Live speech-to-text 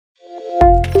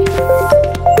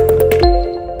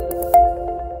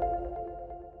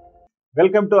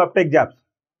Welcome to uptake jobs.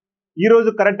 ఈరోజు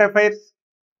current affairs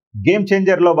game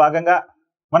చేంజర్లో భాగంగా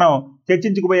మనం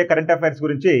చర్చించుకుపోయే కరెంట్ అఫైర్స్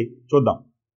గురించి చూద్దాం.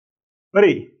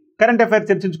 మరి కరెంట్ అఫైర్స్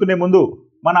చర్చించుకునే ముందు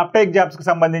మన అప్టేక్ జాబ్స్కి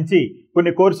సంబంధించి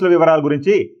కొన్ని కోర్సుల వివరాల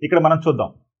గురించి ఇక్కడ మనం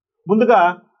చూద్దాం. ముందుగా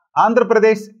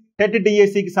ఆంధ్రప్రదేశ్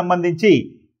Tgpscకి సంబంధించి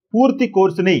పూర్తి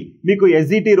కోర్సుని మీకు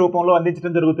ఎస్జిటి రూపంలో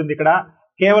అందించడం జరుగుతుంది. ఇక్కడ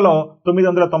కేవలం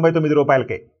 999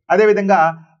 రూపాయలకే. అదేవిధంగా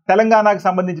తెలంగాణకు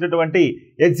సంబంధించినటువంటి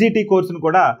ఎస్జిటి కోర్సును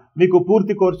కూడా మీకు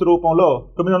పూర్తి కోర్సు రూపంలో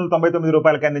 999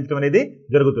 రూపాయలకి అందించడం అనేది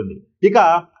జరుగుతుంది. ఇక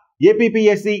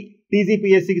ఏపీపీఎస్సి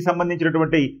టీజీపీఎస్సికి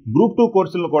సంబంధించినటువంటి గ్రూప్ 2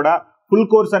 కోర్సులను కూడా ఫుల్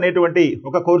కోర్స్ అనేటువంటి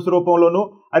ఒక కోర్సు రూపంలోనూ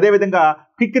అదేవిధంగా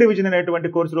క్విక్ రివిజన్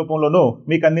అనేటువంటి కోర్సు రూపంలోనూ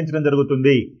మీకు అందించడం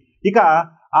జరుగుతుంది. ఇక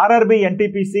RRB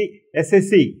NTPC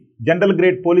SSC general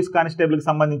grade police కానిస్టేబుల్కి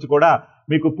సంబంధించి కూడా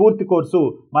మీకు పూర్తి కోర్సు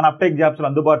మన అప్టేక్ జాబ్స్లో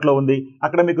అందుబాటులో ఉంది.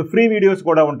 అక్కడ మీకు ఫ్రీ వీడియోస్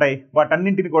కూడా ఉంటాయి.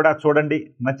 వాటన్నింటిని కూడా చూడండి.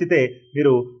 నచ్చితే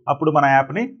మీరు అప్పుడు మన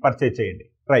యాప్ని పర్చేజ్ చేయండి.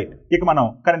 రైట్, ఇక మనం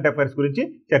కరెంట్ అఫైర్స్ గురించి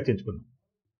చర్చించుకుందాం.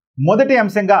 మొదటి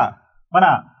అంశంగా మన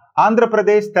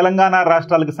ఆంధ్రప్రదేశ్ తెలంగాణ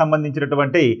రాష్ట్రాలకు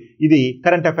సంబంధించినటువంటి ఇది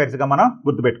కరెంట్ అఫైర్స్గా మనం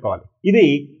గుర్తుపెట్టుకోవాలి. ఇది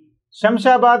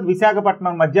శంషాబాద్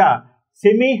విశాఖపట్నం మధ్య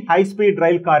semi high speed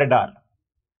rail corridor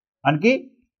మనకి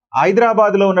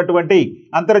హైదరాబాద్లో ఉన్నటువంటి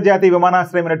అంతర్జాతీయ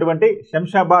విమానాశ్రయమైనటువంటి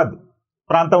శంషాబాద్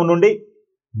ప్రాంతం నుండి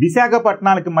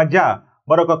విశాఖపట్నానికి మధ్య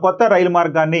మరొక కొత్త రైలు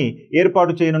మార్గాన్ని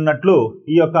ఏర్పాటు చేయనున్నట్లు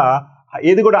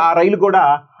ఆ రైలు కూడా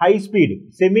high speed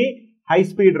semi high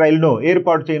speed రైలును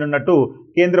ఏర్పాటు చేయనున్నట్టు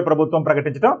కేంద్ర ప్రభుత్వం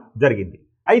ప్రకటించడం జరిగింది.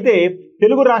 అయితే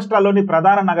తెలుగు రాష్ట్రాల్లోని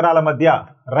ప్రధాన నగరాల మధ్య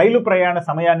రైలు ప్రయాణ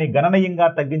సమయాన్ని గణనీయంగా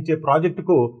తగ్గించే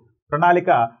ప్రాజెక్టుకు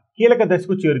ప్రణాళిక కీలక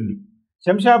దశకు చేరింది.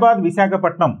 శంషాబాద్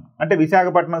విశాఖపట్నం అంటే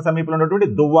విశాఖపట్నం సమీపంలో ఉన్నటువంటి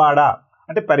దువ్వాడ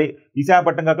అంటే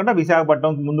విశాఖపట్నం కాకుండా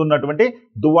విశాఖపట్నం ముందున్నటువంటి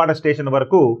దువ్వాడ స్టేషన్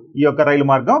వరకు ఈ యొక్క రైలు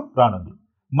మార్గం రానుంది.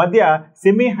 మధ్య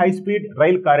semi high speed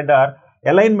rail corridor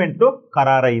alignment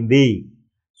ఖరారైంది.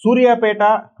 Suryapet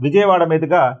Vijayawada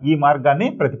మీదుగా ఈ మార్గాన్ని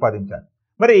ప్రతిపాదించారు.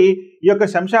 మరి ఈ యొక్క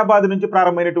శంషాబాద్ నుంచి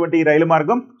ప్రారంభమైనటువంటి ఈ రైలు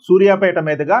మార్గం సూర్యాపేట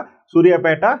మీదుగా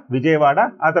సూర్యాపేట విజయవాడ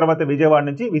ఆ తర్వాత విజయవాడ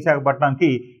నుంచి విశాఖపట్నానికి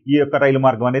ఈ యొక్క రైలు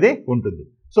మార్గం అనేది ఉంటుంది.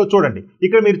 సో చూడండి,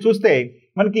 ఇక్కడ మీరు చూస్తే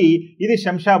మనకి ఇది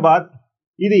శంషాబాద్,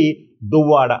 ఇది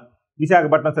దువ్వాడ,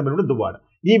 విశాఖపట్నం సమీపంలో దువ్వాడ.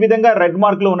 ఈ విధంగా రెడ్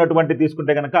మార్క్ లో ఉన్నటువంటి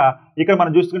తీసుకుంటే కనుక ఇక్కడ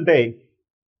మనం చూసుకుంటే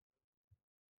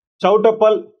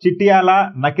చౌటప్పల్, చిట్యాల,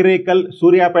 నకిరేకల్,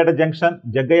 సూర్యాపేట జంక్షన్,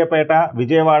 జగ్గయ్యపేట,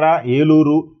 విజయవాడ,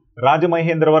 ఏలూరు,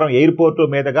 రాజమహేంద్రవరం ఎయిర్పోర్టు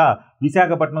మీదుగా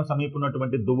విశాఖపట్నం సమీపం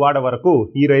ఉన్నటువంటి దువ్వాడ వరకు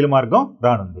ఈ రైలు మార్గం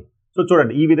రానుంది. సో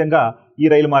చూడండి, ఈ విధంగా ఈ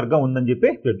రైలు మార్గం ఉందని చెప్పి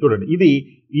చూడండి. ఇది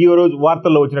ఈ రోజు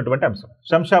వార్తల్లో వచ్చినటువంటి అంశం.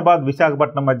 శంషాబాద్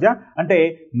విశాఖపట్నం మధ్య అంటే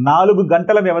 4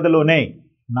 గంటల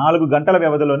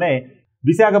వ్యవధిలోనే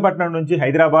విశాఖపట్నం నుంచి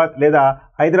హైదరాబాద్ లేదా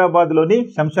హైదరాబాద్లోని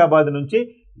శంషాబాద్ నుంచి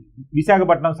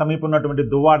విశాఖపట్నం సమీపం ఉన్నటువంటి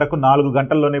దువ్వాడకు 4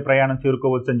 గంటల్లోనే ప్రయాణం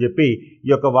చేరుకోవచ్చు అని చెప్పి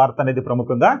ఈ యొక్క వార్త అనేది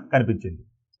ప్రముఖంగా కనిపించింది.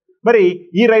 మరి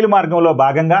ఈ రైలు మార్గంలో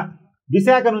భాగంగా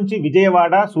విశాఖ నుంచి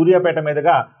విజయవాడ, సూర్యాపేట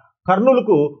మీదుగా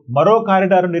కర్నూలుకు మరో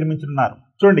కారిడార్ నిర్మించనున్నారు.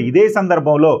 చూడండి, ఇదే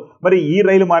సందర్భంలో మరి ఈ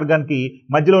రైలు మార్గానికి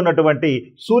మధ్యలో ఉన్నటువంటి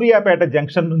సూర్యాపేట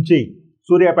జంక్షన్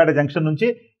నుంచి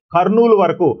కర్నూలు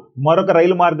వరకు మరొక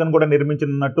రైలు మార్గం కూడా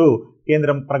నిర్మించనున్నట్టు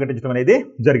కేంద్రం ప్రకటించడం అనేది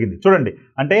జరిగింది. చూడండి,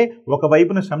 అంటే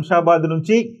ఒకవైపున శంషాబాద్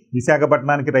నుంచి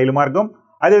విశాఖపట్నానికి రైలు మార్గం,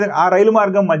 అదేవిధంగా ఆ రైలు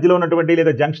మార్గం మధ్యలో ఉన్నటువంటి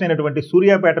లేదా జంక్షన్ అయినటువంటి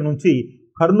సూర్యాపేట నుంచి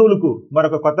కర్నూలుకు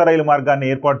మరొక కొత్త రైలు మార్గాన్ని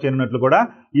ఏర్పాటు చేయనున్నట్లు కూడా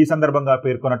ఈ సందర్భంగా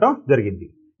పేర్కొనటం జరిగింది.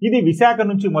 ఇది విశాఖ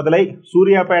నుంచి మొదలై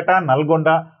సూర్యాపేట, నల్గొండ,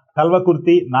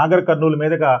 కల్వకుర్తి, నాగర్ కర్నూలు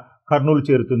మీదుగా కర్నూలు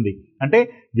చేరుతుంది. అంటే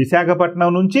విశాఖపట్నం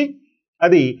నుంచి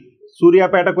అది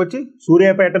సూర్యాపేటకు వచ్చి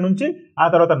సూర్యాపేట నుంచి ఆ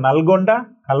తర్వాత నల్గొండ,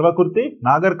 కల్వకుర్తి,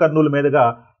 నాగర్ కర్నూలు మీదుగా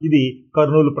ఇది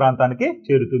కర్నూలు ప్రాంతానికి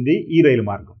చేరుతుంది ఈ రైలు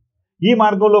మార్గం. ఈ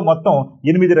మార్గంలో మొత్తం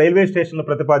 8 రైల్వే స్టేషన్లు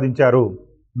ప్రతిపాదించారు.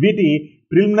 వీటి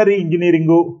ప్రిలిమినరీ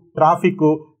ఇంజనీరింగు, ట్రాఫిక్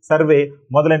సర్వే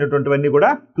మొదలైనటువంటివన్నీ కూడా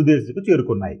తుది దశకు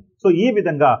చేరుకున్నాయి. సో ఈ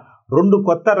విధంగా 2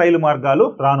 కొత్త రైలు మార్గాలు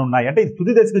రానున్నాయి. అంటే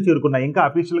తుది దశకు చేరుకున్నాయి, ఇంకా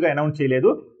అఫీషియల్గా అనౌన్స్ చేయలేదు,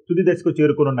 తుది దశకు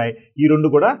చేరుకున్నాయి. ఈ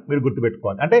 2 కూడా మీరు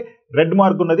గుర్తుపెట్టుకోవాలి. అంటే రెడ్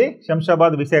మార్క్ ఉన్నది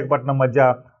శంషాబాద్ విశాఖపట్నం మధ్య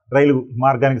రైలు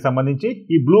మార్గానికి సంబంధించి,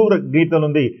 ఈ బ్లూ గీతం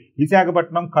ఉంది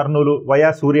విశాఖపట్నం కర్నూలు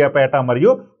వయా సూర్యాపేట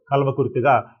మరియు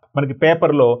కల్వకుర్తిగా మనకి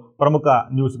పేపర్లో ప్రముఖ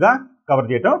న్యూస్గా కవర్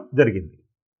చేయడం జరిగింది.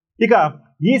 ఇక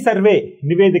ఈ సర్వే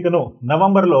నివేదికను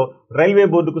నవంబర్లో రైల్వే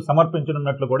బోర్డుకు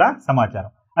సమర్పించనున్నట్లు కూడా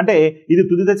సమాచారం. అంటే ఇది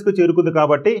తుది దశకు చేరుకుంది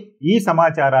కాబట్టి ఈ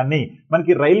సమాచారాన్ని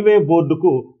మనకి రైల్వే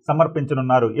బోర్డుకు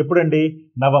సమర్పించనున్నారు. ఎప్పుడండి?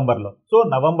 నవంబర్లో. సో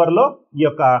నవంబర్లో ఈ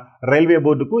యొక్క రైల్వే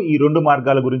బోర్డుకు ఈ 2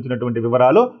 మార్గాల గురించినటువంటి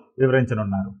వివరాలు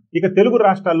వివరించనున్నారు. ఇక తెలుగు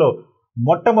రాష్ట్రాల్లో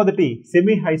మొట్టమొదటి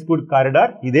సెమీ హై స్పీడ్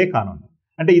కారిడార్ ఇదే కానుంది.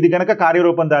 అంటే ఇది గనక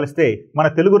కార్యరూపం దాలిస్తే మన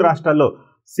తెలుగు రాష్ట్రాల్లో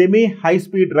సెమీ హై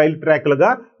స్పీడ్ రైలు ట్రాక్లుగా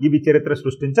ఇవి చరిత్ర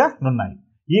సృష్టించనున్నాయి.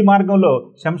 ఈ మార్గంలో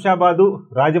శంషాబాదు,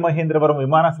 రాజమహేంద్రవరం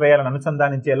విమానాశ్రయాలను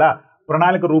అనుసంధానించేలా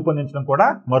ప్రణాళిక రూపొందించడం కూడా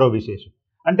మరో విశేషం.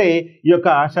 అంటే ఈ యొక్క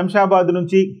శంషాబాద్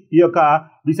నుంచి ఈ యొక్క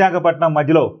విశాఖపట్నం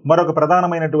మధ్యలో మరొక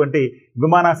ప్రధానమైనటువంటి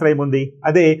విమానాశ్రయం ఉంది.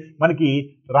 అదే మనకి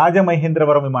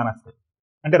రాజమహేంద్రవరం విమానాశ్రయం.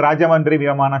 అంటే రాజమండ్రి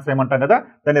విమానాశ్రయం అంటాం కదా,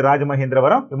 దాన్ని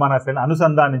రాజమహేంద్రవరం విమానాశ్రయాన్ని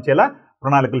అనుసంధానించేలా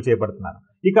ప్రణాళికలు చేపడుతున్నారు.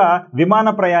 ఇక విమాన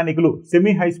ప్రయాణికులు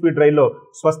సెమీ హై స్పీడ్ రైల్లో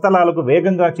స్వస్థలాలకు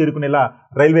వేగంగా చేరుకునేలా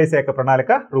రైల్వే శాఖ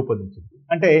ప్రణాళిక రూపొందించింది.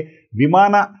 అంటే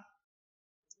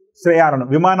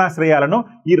విమానాశ్రయాలను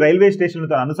ఈ రైల్వే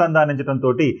స్టేషన్లతో అనుసంధానించడంతో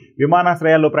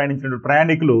విమానాశ్రయాల్లో ప్రయాణించిన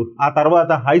ప్రయాణికులు ఆ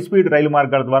తర్వాత హై స్పీడ్ రైలు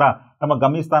మార్గాల ద్వారా తమ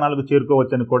గమ్యస్థానాలకు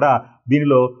చేరుకోవచ్చని కూడా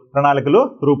దీనిలో ప్రణాళికలు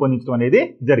రూపొందించడం అనేది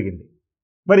జరిగింది.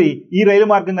 మరి ఈ రైలు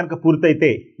మార్గం కనుక పూర్తయితే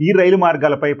ఈ రైలు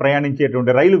మార్గాలపై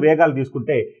ప్రయాణించేటువంటి రైలు వేగాలు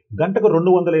తీసుకుంటే గంటకు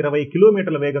 220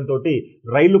 కిలోమీటర్ల వేగంతో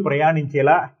రైళ్లు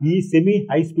ప్రయాణించేలా ఈ సెమీ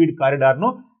హై స్పీడ్ కారిడార్ను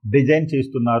డిజైన్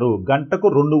చేస్తున్నారు. గంటకు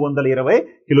 220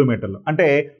 కిలోమీటర్లు అంటే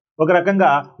ఒక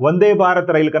రకంగా వందే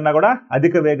భారత్ రైలు కన్నా కూడా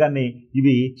అధిక వేగాన్ని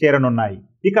ఇవి చేరనున్నాయి.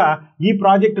 ఇక ఈ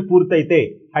ప్రాజెక్టు పూర్తయితే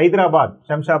హైదరాబాద్,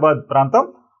 శంషాబాద్ ప్రాంతం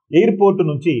ఎయిర్పోర్టు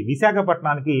నుంచి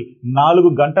విశాఖపట్నానికి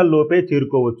 4 గంటల్లోపే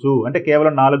చేరుకోవచ్చు. అంటే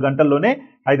కేవలం 4 గంటల్లోనే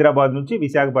హైదరాబాద్ నుంచి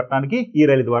విశాఖపట్నానికి ఈ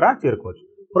రైలు ద్వారా చేరుకోవచ్చు.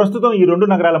 ప్రస్తుతం ఈ రెండు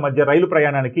నగరాల మధ్య రైలు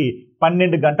ప్రయాణానికి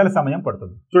 12 గంటల సమయం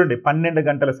పడుతుంది. చూడండి, 12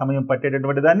 గంటల సమయం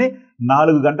పట్టేటటువంటి దాన్ని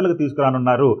 4 గంటలకు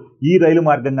తీసుకురానున్నారు. ఈ రైలు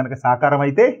మార్గం కనుక సాకారం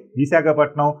అయితే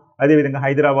విశాఖపట్నం అదేవిధంగా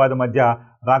హైదరాబాద్ మధ్య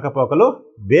రాకపోకలు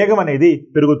వేగం అనేది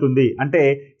పెరుగుతుంది. అంటే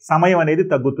సమయం అనేది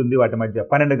తగ్గుతుంది. వాటి మధ్య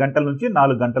 12 గంటల నుంచి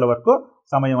 4 గంటల వరకు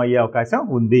సమయం అయ్యే అవకాశం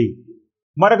ఉంది.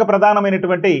 మరొక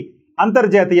ప్రధానమైనటువంటి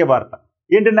అంతర్జాతీయ వార్త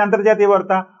ఏంటంటే అంతర్జాతీయ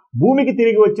వార్త భూమికి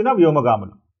తిరిగి వచ్చిన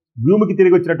వ్యోమగాములు. భూమికి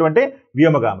తిరిగి వచ్చినటువంటి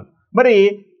వ్యోమగాములు. మరి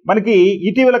మనకి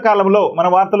ఇటీవల కాలంలో మన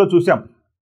వార్తలో చూసాం,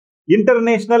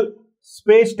 ఇంటర్నేషనల్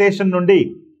స్పేస్ స్టేషన్ నుండి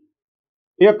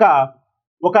ఈ యొక్క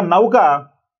ఒక నౌక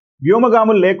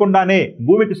వ్యోమగాములు లేకుండానే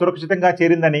భూమికి సురక్షితంగా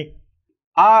చేరిందని,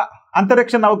 ఆ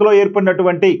అంతరిక్ష నౌకలో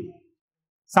ఏర్పడినటువంటి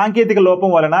సాంకేతిక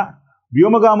లోపం వలన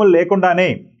వ్యోమగాములు లేకుండానే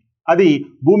అది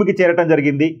భూమికి చేరటం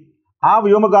జరిగింది. ఆ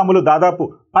వ్యోమగాములు దాదాపు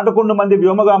 11 మంది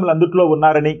వ్యోమగాములు అందుట్లో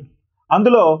ఉన్నారని,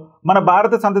 అందులో మన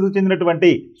భారత సంతతికి చెందినటువంటి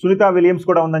సునీతా విలియమ్స్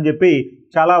కూడా ఉందని చెప్పి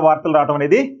చాలా వార్తలు రావడం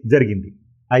అనేది జరిగింది.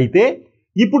 అయితే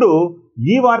ఇప్పుడు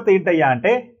ఈ వార్త ఏంటయ్యా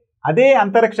అంటే అదే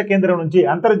అంతరిక్ష కేంద్రం నుంచి,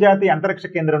 అంతర్జాతీయ అంతరిక్ష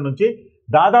కేంద్రం నుంచి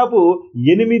దాదాపు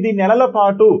 8 నెలల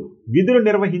పాటు విధులు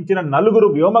నిర్వహించిన 4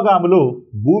 వ్యోమగాములు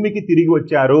భూమికి తిరిగి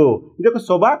వచ్చారు. ఇది ఒక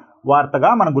శుభ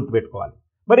వార్తగా మనం గుర్తుపెట్టుకోవాలి.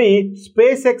 మరి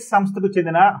స్పేస్ ఎక్స్ సంస్థకు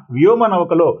చెందిన వ్యోమ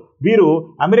నౌకలో వీరు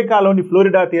అమెరికాలోని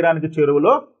ఫ్లోరిడా తీరానికి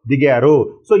చేరువలో దిగారు.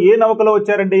 సో ఏ నౌకలో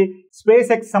వచ్చారండి? స్పేస్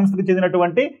ఎక్స్ సంస్థకు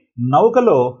చెందినటువంటి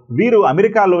నౌకలో వీరు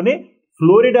అమెరికాలోని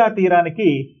ఫ్లోరిడా తీరానికి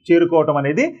చేరుకోవటం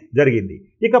అనేది జరిగింది.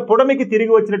 ఇక పుడమికి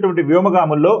తిరిగి వచ్చినటువంటి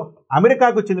వ్యోమగాముల్లో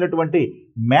అమెరికాకు చెందినటువంటి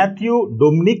మాథ్యూ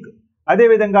డొమినిక్,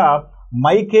 అదేవిధంగా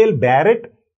మైకేల్ బ్యారెట్,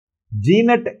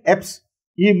 జీనట్ ఎప్స్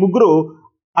ఈ ముగ్గురు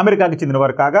అమెరికాకు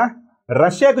చెందినవారు కాగా,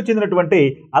 రష్యాకు చెందినటువంటి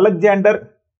అలెగ్జాండర్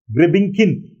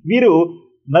గ్రెబింకిన్ వీరు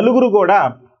 4 కూడా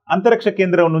అంతరిక్ష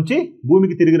కేంద్రం నుంచి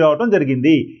భూమికి తిరిగి రావడం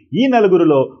జరిగింది. ఈ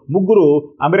 4లో 3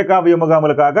 అమెరికా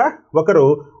వ్యోమగాములు కాగా ఒకరు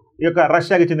ఈ యొక్క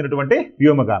రష్యాకి చెందినటువంటి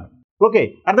వ్యోమగామి. ఓకే,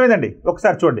 అర్థమైందండి.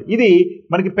 ఒకసారి చూడండి, ఇది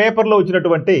మనకి పేపర్లో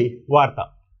వచ్చినటువంటి వార్త.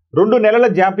 2 నెలల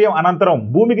జాప్యం అనంతరం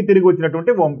భూమికి తిరిగి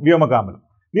వచ్చినటువంటి వ్యోమగాములు.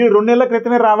 మీరు 2 నెలల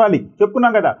క్రితమే రావాలి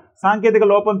చెప్పుకున్నాం కదా. సాంకేతిక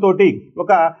లోపంతో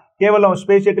ఒక కేవలం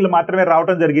స్పేస్ షటిల్ మాత్రమే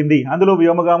రావటం జరిగింది, అందులో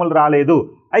వ్యోమగాములు రాలేదు.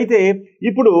 అయితే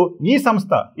ఇప్పుడు ఈ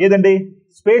సంస్థ ఏదండి,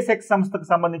 స్పేస్ ఎక్స్ సంస్థకు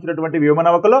సంబంధించినటువంటి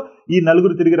వ్యోమనౌకలో ఈ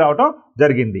 4 తిరిగి రావటం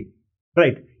జరిగింది.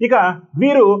 రైట్. ఇక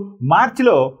వీరు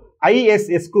మార్చిలో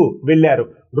ISSకు వెళ్ళారు.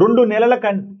 2 నెలల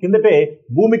కిందటే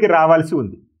భూమికి రావాల్సి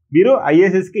ఉంది. వీరు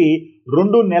ISSకి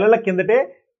 2 నెలల కిందటే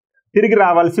తిరిగి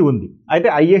రావాల్సి ఉంది. అయితే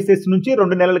ISS నుంచి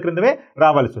 2 నెలల క్రిందమే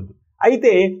రావాల్సి ఉంది.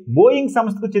 అయితే బోయింగ్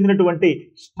సంస్థకు చెందినటువంటి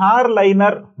స్టార్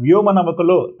లైనర్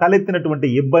వ్యోమనౌకలో తలెత్తినటువంటి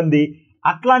ఇబ్బంది,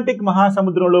 అట్లాంటిక్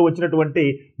మహాసముద్రంలో వచ్చినటువంటి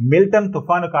మిల్టన్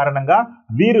తుఫాను కారణంగా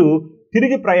వీరు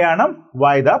తిరిగి ప్రయాణం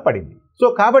వాయిదా పడింది. సో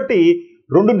కాబట్టి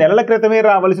 2 నెలల క్రితమే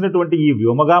రావాల్సినటువంటి ఈ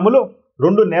వ్యోమగాములు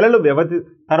 2 నెలలు వ్యవధి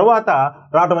తర్వాత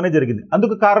రావడం అనేది జరిగింది.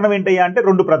 అందుకు కారణం ఏంటయ్యా అంటే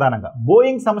 2 ప్రధానంగా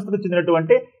బోయింగ్ సంస్థకు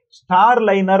చెందినటువంటి స్టార్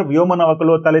లైనర్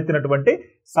వ్యోమనౌకలో తలెత్తినటువంటి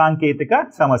సాంకేతిక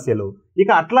సమస్యలు, ఇక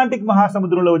అట్లాంటిక్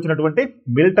మహాసముద్రంలో వచ్చినటువంటి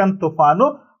మిల్టన్ తుఫాను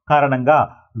కారణంగా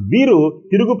వీరి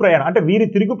తిరుగు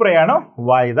ప్రయాణం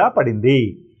వాయిదా పడింది.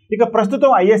 ఇక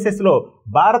ప్రస్తుతం ISSలో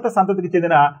భారత సంతతికి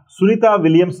చెందిన సునీతా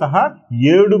విలియమ్స్ సహా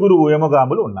 7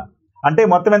 వ్యోమగాములు ఉన్నారు. అంటే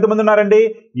మొత్తం ఎంతమంది ఉన్నారండి?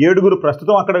 7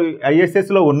 ప్రస్తుతం అక్కడ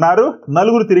ISSలో ఉన్నారు,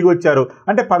 4 తిరిగి వచ్చారు.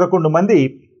 అంటే 11 మంది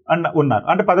ఉన్నారు.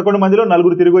 అంటే 11 మందిలో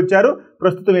 4 తిరిగి వచ్చారు.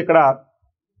 ప్రస్తుతం ఇక్కడ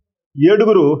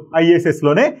 7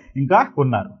 ISSలోనే ఇంకా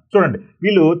ఉన్నారు. చూడండి,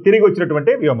 వీళ్ళు తిరిగి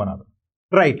వచ్చినటువంటి వ్యోమనౌక.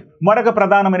 రైట్, మరొక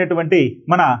ప్రధానమైనటువంటి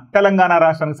మన తెలంగాణ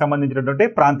రాష్ట్రానికి సంబంధించినటువంటి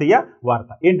ప్రాంతీయ వార్త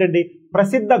ఏంటండి?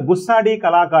 ప్రసిద్ధ గుస్సాడి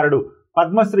కళాకారుడు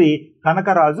పద్మశ్రీ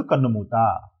కనకరాజు కన్నుమూత.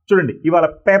 చూడండి, ఇవాళ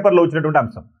పేపర్లో వచ్చినటువంటి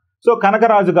అంశం. సో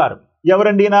కనకరాజు గారు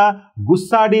ఎవరండి?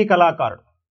 గుస్సాడి కళాకారుడు.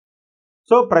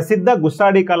 సో ప్రసిద్ధ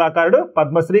గుస్సాడి కళాకారుడు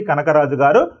పద్మశ్రీ కనకరాజు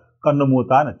గారు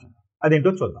కన్నుమూత అని వచ్చింది.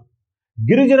 అదేంటో చూద్దాం.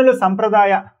 గిరిజనుల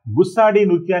సంప్రదాయ గుస్సాడి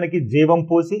నృత్యానికి జీవం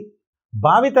పోసి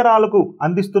భావితరాలకు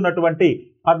అందిస్తున్నటువంటి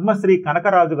పద్మశ్రీ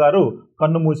కనకరాజు గారు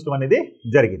కన్నుమూచడం అనేది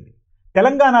జరిగింది.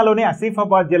 తెలంగాణలోని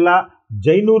ఆసిఫాబాద్ జిల్లా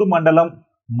జైనూరు మండలం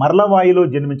మర్లవాయిలో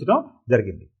జన్మించడం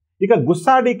జరిగింది. ఇక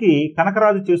గుస్సాడికి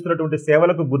కనకరాజు చేస్తున్నటువంటి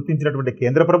సేవలకు గుర్తించినటువంటి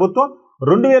కేంద్ర ప్రభుత్వం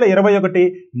 2021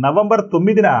 నవంబర్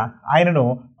 9న ఆయనను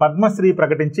పద్మశ్రీ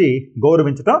ప్రకటించి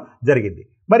గౌరవించడం జరిగింది.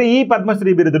 మరి ఈ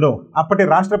పద్మశ్రీ బిరుదును అప్పటి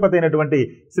రాష్ట్రపతి అయినటువంటి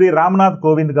శ్రీ రామ్నాథ్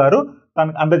కోవింద్ గారు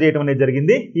తనకు అందజేయడం అనేది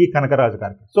జరిగింది ఈ కనకరాజు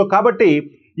గారికి. సో కాబట్టి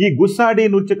ఈ గుస్సాడి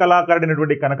నృత్య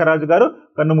కళాకారుడైనటువంటి కనకరాజు గారు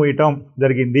కన్నుమూయటం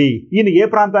జరిగింది. ఈయన ఏ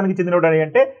ప్రాంతానికి చెందినవాడు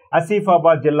అంటే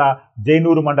ఆసిఫాబాద్ జిల్లా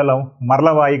జైనూరు మండలం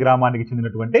మర్లవాయి గ్రామానికి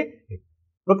చెందినటువంటి.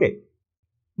 ఓకే,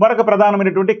 మరొక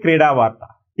ప్రధానమైనటువంటి క్రీడా వార్త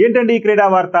ఏంటండి? ఈ క్రీడా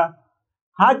వార్త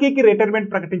హాకీకి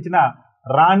రిటైర్మెంట్ ప్రకటించిన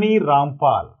రాణి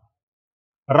రాంపాల్.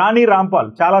 రాణి రాంపాల్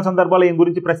చాలా సందర్భాల్లో ఈయన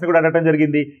గురించి ప్రశ్న కూడా అడగడం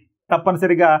జరిగింది.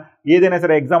 తప్పనిసరిగా ఏదైనా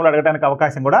సరే ఎగ్జామ్లో అడగడానికి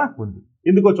అవకాశం కూడా ఉంది.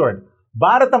 ఎందుకో చూడండి.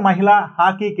 భారత మహిళా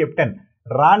హాకీ కెప్టెన్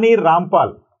రాణి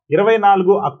రాంపాల్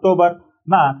 24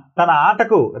 అక్టోబర్న తన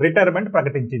ఆటకు రిటైర్మెంట్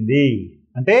ప్రకటించింది.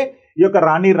 అంటే ఈ యొక్క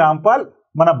రాణి రాంపాల్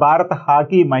మన భారత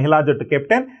హాకీ మహిళా జట్టు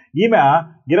కెప్టెన్. ఈమె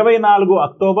 24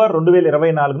 అక్టోబర్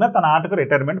 2024న తన ఆటకు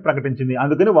రిటైర్మెంట్ ప్రకటించింది.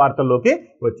 అందుకని వార్తల్లోకి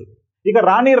వచ్చింది. ఇక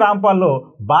రాణి రాంపాల్ను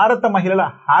భారత మహిళల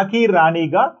హాకీ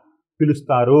రాణిగా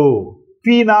పిలుస్తారు.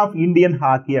 క్వీన్ ఆఫ్ ఇండియన్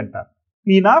హాకీ అంటారు.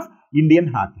 Queen of Indian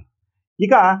hockey.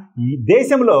 ఇక ఈ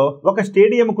దేశంలో ఒక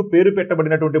స్టేడియంకు పేరు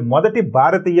పెట్టబడినటువంటి మొదటి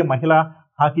భారతీయ మహిళా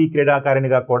హాకీ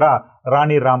క్రీడాకారిణిగా కూడా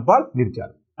రాణి రాంపాల్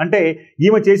నిలిచారు. అంటే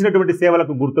ఈమె చేసినటువంటి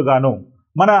సేవలకు గుర్తుగాను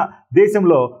మన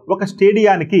దేశంలో ఒక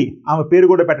స్టేడియానికి ఆమె పేరు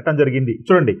కూడా పెట్టడం జరిగింది.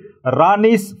 చూడండి,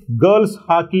 రాణీస్ గర్ల్స్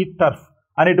హాకీ టర్ఫ్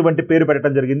అనేటువంటి పేరు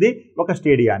పెట్టడం జరిగింది ఒక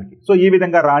స్టేడియానికి. సో ఈ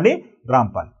విధంగా రాణి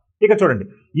రాంపాల్. ఇక చూడండి,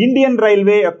 ఇండియన్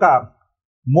రైల్వే యొక్క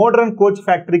మోడర్న్ కోచ్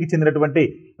ఫ్యాక్టరీకి చెందినటువంటి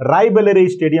రాయ్బెలరీ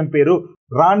స్టేడియం పేరు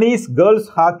రాణీస్ గర్ల్స్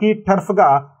హాకీ టర్ఫ్గా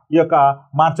ఈ యొక్క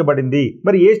మార్చబడింది.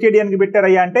 మరి ఏ స్టేడియానికి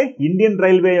పెట్టారయ్యా అంటే ఇండియన్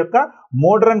రైల్వే యొక్క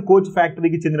మోడర్న్ కోచ్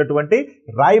ఫ్యాక్టరీకి చెందినటువంటి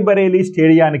రాయ్బరేలీ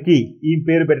స్టేడియానికి ఈ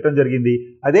పేరు పెట్టడం జరిగింది.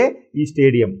 అదే ఈ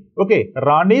stadium. Okay,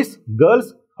 Rani's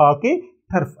girls hockey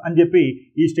turf అని చెప్పి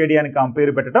ఈ స్టేడియానికి ఆమె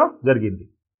పేరు పెట్టడం జరిగింది.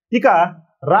 ఇక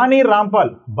రాణి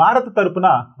రాంపాల్ భారత్ తరపున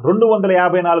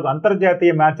 254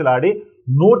 అంతర్జాతీయ మ్యాచ్లు ఆడి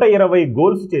 120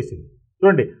 గోల్స్ చేసింది.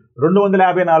 చూడండి,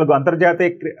 254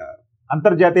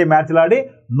 అంతర్జాతీయ మ్యాచ్లు ఆడి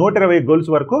 120 గోల్స్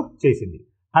వరకు చేసింది.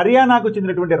 హర్యానాకు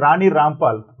చెందినటువంటి రాణి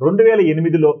రాంపాల్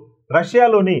 2008లో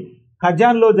రష్యాలోని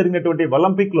కజాన్లో జరిగినటువంటి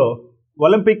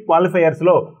ఒలింపిక్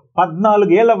క్వాలిఫైయర్స్లో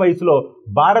 14 ఏళ్ల వయసులో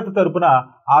భారత తరపున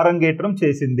ఆరంగేట్రం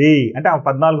చేసింది. అంటే ఆమె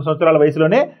 14 సంవత్సరాల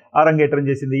వయసులోనే ఆరంగేట్రం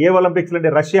చేసింది. ఏ ఒలింపిక్స్లో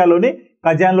అంటే రష్యాలోని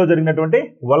కజాన్లో జరిగినటువంటి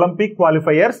ఒలింపిక్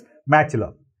క్వాలిఫైయర్స్ మ్యాచ్లో.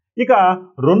 ఇక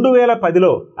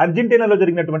 2010లో అర్జెంటీనాలో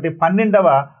జరిగినటువంటి 12వ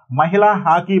మహిళా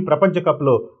హాకీ ప్రపంచ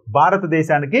కప్లో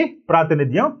భారతదేశానికి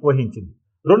ప్రాతినిధ్యం వహించింది.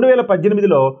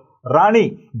 2018లో రాణి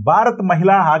భారత్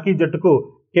మహిళా హాకీ జట్టుకు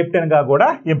కెప్టెన్గా కూడా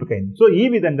ఎంపికైంది. సో ఈ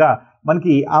విధంగా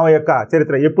మనకి ఆమె యొక్క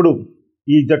చరిత్ర, ఎప్పుడు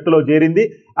ఈ జట్టులో చేరింది,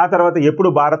 ఆ తర్వాత ఎప్పుడు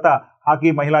భారత హాకీ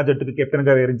మహిళా జట్టుకు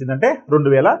కెప్టెన్గా వివరించిందంటే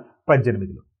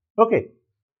 2018లో. ఓకే,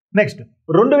 నెక్స్ట్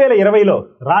 2020లో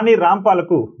రాణి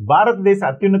రాంపాల్కు భారతదేశ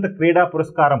అత్యున్నత క్రీడా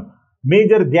పురస్కారం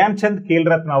మేజర్ ధ్యాన్ చంద్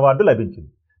ఖేల్రత్న అవార్డు లభించింది.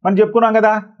 మనం చెప్పుకున్నాం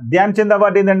కదా, ధ్యాన్ చంద్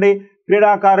అవార్డు ఏంటండి?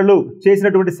 క్రీడాకారులు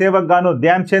చేసినటువంటి సేవకు గాను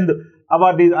ధ్యాన్ చంద్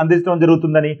అవార్డు అందించడం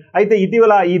జరుగుతుందని. అయితే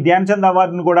ఇటీవల ఈ ధ్యాన్ చంద్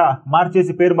అవార్డును కూడా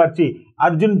పేరు మార్చి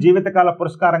అర్జున్ జీవితకాల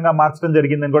పురస్కారంగా మార్చడం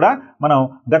జరిగిందని కూడా మనం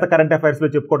గత కరెంట్ అఫైర్స్లో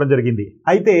చెప్పుకోవడం జరిగింది.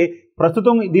 అయితే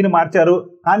ప్రస్తుతం దీన్ని మార్చారు,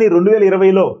 కానీ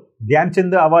 2020లో ధ్యాన్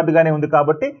చంద్ అవార్డుగానే ఉంది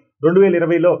కాబట్టి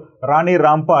 2020లో రాణి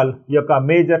రాంపాల్ ఈ యొక్క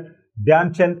మేజర్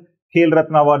ధ్యాన్ చంద్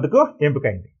ఖేల్రత్న అవార్డుకు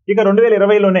ఎంపికైంది. ఇక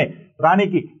 2020లోనే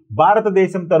రాణికి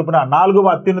భారతదేశం తరపున 4వ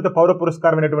అత్యున్నత పౌర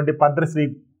పురస్కారమైనటువంటి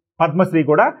పద్మశ్రీ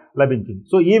కూడా లభించింది.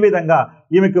 సో ఈ విధంగా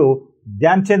ఈమెకు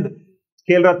ధ్యాన్ చంద్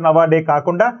ఖేల్రత్న అవార్డే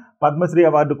కాకుండా పద్మశ్రీ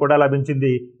అవార్డు కూడా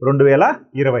లభించింది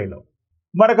 2020లో.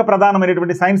 మరొక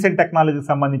ప్రధానమైనటువంటి సైన్స్ అండ్ టెక్నాలజీకి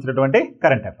సంబంధించినటువంటి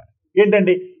కరెంట్ అఫైర్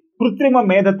ఏంటండి? కృత్రిమ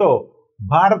మేధతో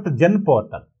భారత్ జన్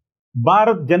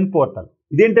పోర్టల్.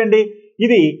 ఇదేంటండి?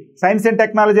 ఇది సైన్స్ అండ్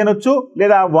టెక్నాలజీ అనొచ్చు,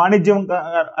 లేదా వాణిజ్యం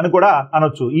అని కూడా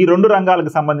అనొచ్చు. ఈ 2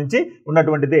 రంగాలకు సంబంధించి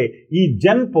ఉన్నటువంటిదే ఈ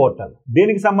జన్ పోర్టల్.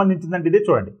 దేనికి సంబంధించిందంటే ఇదే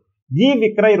చూడండి, ఈ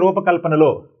విక్రయ రూపకల్పనలో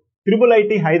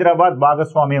IIIT హైదరాబాద్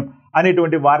భాగస్వామ్యం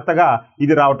అనేటువంటి వార్తగా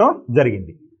ఇది రావటం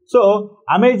జరిగింది. సో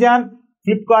అమెజాన్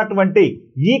ఫ్లిప్కార్ట్ వంటి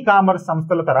ఈ కామర్స్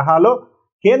సంస్థల తరహాలో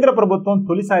కేంద్ర ప్రభుత్వం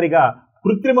తొలిసారిగా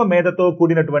కృత్రిమ మేధతో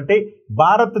కూడినటువంటి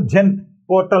భారత్ జన్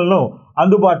పోర్టల్ను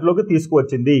అందుబాటులోకి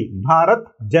తీసుకువచ్చింది. భారత్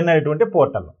జన్ అనేటువంటి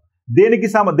పోర్టల్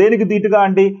దేనికి దీటుగా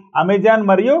అండి? అమెజాన్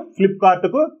మరియు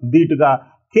ఫ్లిప్కార్ట్కు దీటుగా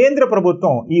కేంద్ర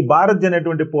ప్రభుత్వం ఈ భారత్ జన్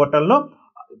అనేటువంటి పోర్టల్ను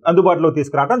అందుబాటులోకి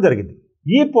తీసుకురావడం జరిగింది.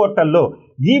 ఈ పోర్టల్లో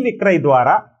ఈ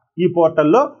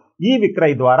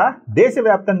విక్రయ ద్వారా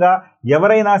దేశవ్యాప్తంగా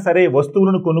ఎవరైనా సరే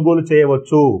వస్తువులను కొనుగోలు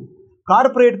చేయవచ్చు.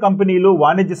 కార్పొరేట్ కంపెనీలు,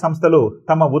 వాణిజ్య సంస్థలు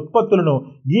తమ ఉత్పత్తులను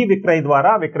ఈ విక్రయ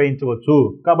ద్వారా విక్రయించవచ్చు.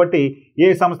 కాబట్టి ఏ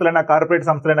సంస్థలైనా, కార్పొరేట్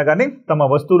సంస్థలైనా కానీ తమ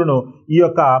వస్తువులను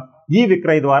ఈ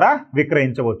విక్రయ ద్వారా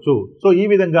విక్రయించవచ్చు. సో ఈ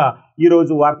విధంగా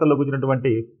ఈరోజు వార్తల్లోకి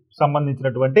వచ్చినటువంటి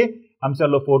సంబంధించినటువంటి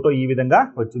అంశాల్లో ఫోటో ఈ విధంగా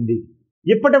వచ్చింది.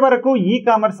 ఇప్పటి వరకు ఈ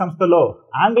కామర్స్ సంస్థలో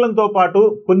ఆంగ్లంతో పాటు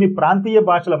కొన్ని ప్రాంతీయ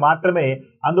భాషలు మాత్రమే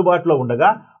అందుబాటులో ఉండగా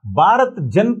భారత్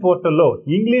జన్ పోర్టల్లో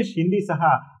ఇంగ్లీష్, హిందీ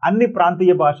సహా అన్ని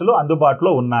ప్రాంతీయ భాషలు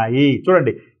అందుబాటులో ఉన్నాయి.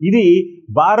 చూడండి, ఇది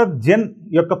భారత్ జన్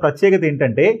యొక్క ప్రత్యేకత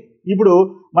ఏంటంటే, ఇప్పుడు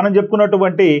మనం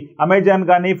చెప్పుకున్నటువంటి అమెజాన్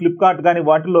కానీ, ఫ్లిప్కార్ట్ కానీ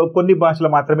వాటిలో కొన్ని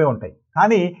భాషలు మాత్రమే ఉంటాయి.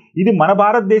 కానీ ఇది మన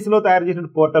భారతదేశంలో తయారు చేసిన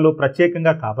పోర్టల్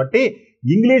ప్రత్యేకంగా కాబట్టి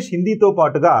ఇంగ్లీష్, హిందీతో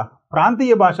పాటుగా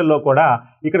ప్రాంతీయ భాషల్లో కూడా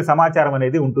ఇక్కడ సమాచారం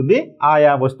అనేది ఉంటుంది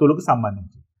ఆయా వస్తువులకు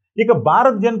సంబంధించి. ఇక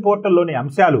భారత్ జన్ పోర్టల్లోని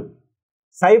అంశాలు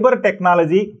సైబర్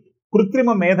టెక్నాలజీ,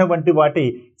 కృత్రిమ మేధ వంటి వాటి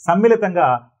సమ్మిళితంగా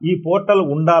ఈ పోర్టల్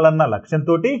ఉండాలన్న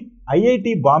లక్ష్యంతో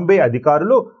ఐఐటి బాంబే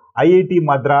అధికారులు IIT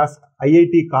Madras,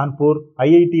 IIT Kanpur,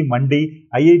 IIT మండి,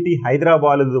 ఐఐటి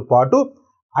హైదరాబాద్తో పాటు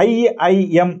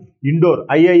ఐఐఎం ఇండోరు,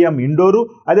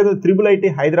 అదేవిధంగా IIIT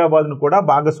హైదరాబాద్ను కూడా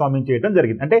భాగస్వామ్యం చేయడం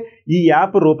జరిగింది. అంటే ఈ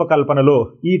యాప్ రూపకల్పనలో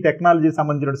ఈ టెక్నాలజీ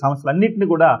సంబంధించిన సంస్థలన్నింటినీ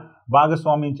కూడా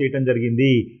భాగస్వామ్యం చేయడం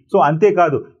జరిగింది. సో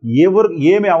అంతేకాదు,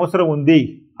 ఏమి అవసరం ఉంది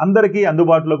అందరికీ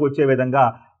అందుబాటులోకి వచ్చే విధంగా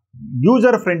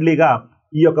యూజర్ ఫ్రెండ్లీగా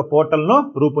ఈ యొక్క పోర్టల్ను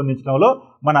రూపొందించడంలో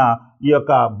మన ఈ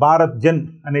యొక్క భారత్ జన్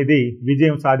అనేది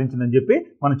విజయం సాధించిందని చెప్పి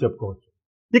మనం చెప్పుకోవచ్చు.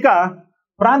 ఇక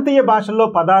ప్రాంతీయ భాషల్లో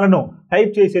పదాలను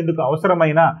టైప్ చేసేందుకు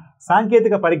అవసరమైన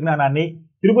సాంకేతిక పరిజ్ఞానాన్ని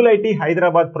IIIT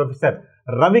హైదరాబాద్ ప్రొఫెసర్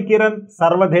రవికిరణ్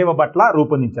సర్వదేవ భట్ల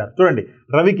రూపొందించారు. చూడండి,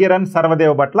 రవికిరణ్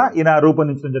సర్వదేవ భట్ల ఈయన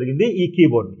రూపొందించడం జరిగింది ఈ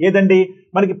కీబోర్డ్. ఏదండి?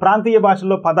 మనకి ప్రాంతీయ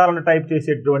భాషల్లో పదాలను టైప్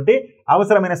చేసేటువంటి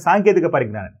అవసరమైన సాంకేతిక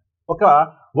పరిజ్ఞానం. ఒక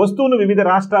వస్తువును వివిధ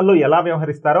రాష్ట్రాల్లో ఎలా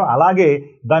వ్యవహరిస్తారో అలాగే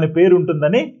దాని పేరు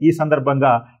ఉంటుందని ఈ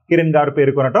సందర్భంగా కిరణ్ గారు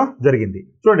పేర్కొనడం జరిగింది.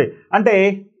 చూడండి, అంటే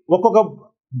ఒక్కొక్క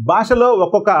భాషలో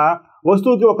ఒక్కొక్క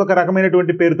వస్తువుకి ఒక్కొక్క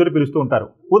రకమైనటువంటి పేరుతో పిలుస్తూ ఉంటారు.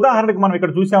 ఉదాహరణకు మనం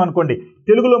ఇక్కడ చూసామనుకోండి,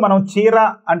 తెలుగులో మనం చీర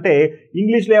అంటే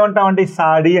ఇంగ్లీష్లో ఏమంటామండి?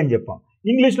 సాడీ అని చెప్పాం.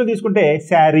 ఇంగ్లీష్లో తీసుకుంటే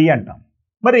శారీ అంటాం.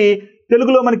 మరి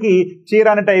తెలుగులో మనకి చీర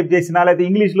అని టైప్ చేసినా, లేదా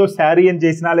ఇంగ్లీష్లో శారీ అని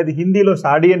చేసినా, లేదా హిందీలో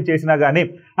సాడీ అని చేసినా కానీ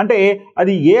అంటే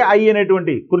అది AI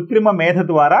అనేటువంటి కృత్రిమ మేధ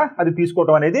ద్వారా అది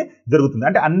తీసుకోవడం అనేది జరుగుతుంది.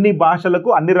 అంటే అన్ని భాషలకు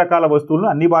అన్ని రకాల వస్తువులను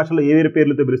అన్ని భాషల్లో ఏ వేరే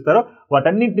పేర్లతో పిలుస్తారో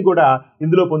వాటన్నింటినీ కూడా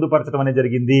ఇందులో పొందుపరచడం అనేది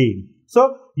జరిగింది. సో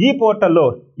ఈ పోర్టల్లో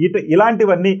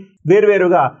ఇలాంటివన్నీ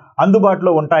వేరువేరుగా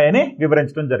అందుబాటులో ఉంటాయని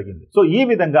వివరించడం జరిగింది. సో ఈ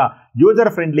విధంగా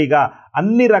యూజర్ ఫ్రెండ్లీగా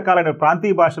అన్ని రకాలైన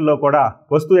ప్రాంతీయ భాషల్లో కూడా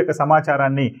వస్తువు యొక్క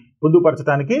సమాచారాన్ని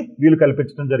పొందుపరచడానికి వీలు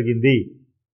కల్పించడం జరిగింది.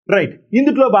 రైట్,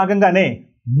 ఇందులో భాగంగానే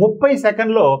 30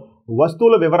 సెకండ్లో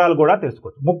వస్తువుల వివరాలు కూడా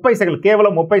తెలుసుకోవచ్చు. 30 సెకండ్లు,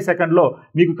 కేవలం 30 సెకండ్లో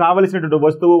మీకు కావలసినటువంటి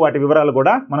వస్తువు వాటి వివరాలు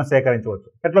కూడా మనం సేకరించవచ్చు.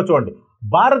 ఎట్లా చూడండి,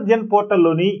 భారత్ జన్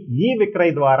పోర్టల్లోని ఈ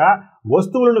విక్రయ ద్వారా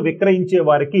వస్తువులను విక్రయించే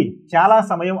వారికి చాలా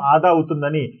సమయం ఆదా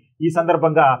అవుతుందని ఈ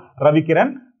సందర్భంగా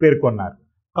రవికిరణ్ పేర్కొన్నారు.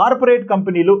 కార్పొరేట్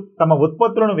కంపెనీలు తమ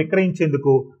ఉత్పత్తులను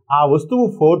విక్రయించేందుకు ఆ వస్తువు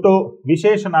ఫోటో,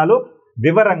 విశేషణాలు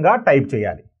వివరంగా టైప్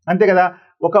చేయాలి. అంతే కదా,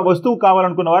 ఒక వస్తువు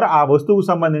కావాలనుకున్న వారు ఆ వస్తువుకు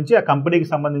సంబంధించి, ఆ కంపెనీకి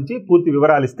సంబంధించి పూర్తి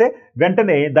వివరాలు ఇస్తే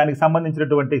వెంటనే దానికి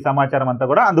సంబంధించినటువంటి సమాచారం అంతా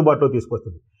కూడా అందుబాటులో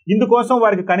తీసుకొస్తుంది. ఇందుకోసం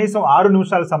వారికి కనీసం 6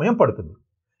 నిమిషాల సమయం పడుతుంది.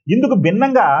 ఇందుకు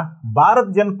భిన్నంగా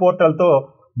భారత్ జన్ పోర్టల్తో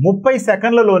 30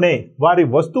 సెకండ్లలోనే వారి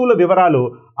వస్తువుల వివరాలు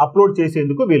అప్లోడ్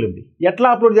చేసేందుకు వీలుంది. ఎట్లా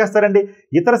అప్లోడ్ చేస్తారండి?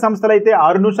 ఇతర సంస్థలు అయితే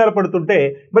 6 నిమిషాలు పడుతుంటే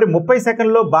మరి 30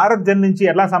 సెకండ్లో భారత్ జన్ నుంచి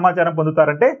ఎలా సమాచారం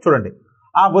పొందుతారంటే చూడండి,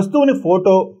 ఆ వస్తువుని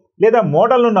ఫోటో లేదా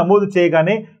మోడల్ను నమోదు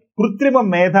చేయగానే కృత్రిమ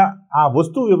మేధ ఆ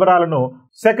వస్తువు వివరాలను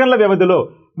సెకండ్ల వ్యవధిలో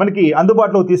మనకి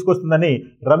అందుబాటులో తీసుకొస్తుందని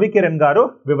రవికిరణ్ గారు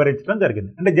వివరించడం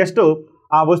జరిగింది. అంటే జస్ట్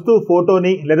ఆ వస్తువు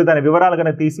ఫోటోని లేదా దాని వివరాలు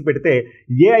కనుక తీసి పెడితే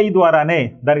AI ద్వారానే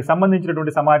దానికి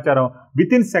సంబంధించినటువంటి సమాచారం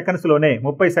వితిన్ సెకండ్స్లోనే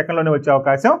 30 సెకండ్లోనే వచ్చే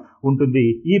అవకాశం ఉంటుంది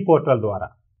ఈ పోర్టల్ ద్వారా.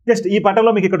 జస్ట్ ఈ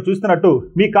పటంలో మీకు ఇక్కడ చూస్తున్నట్టు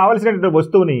మీకు కావాల్సినటువంటి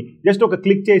వస్తువుని జస్ట్ ఒక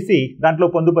క్లిక్ చేసి దాంట్లో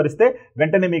పొందుపరిస్తే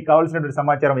వెంటనే మీకు కావాల్సినటువంటి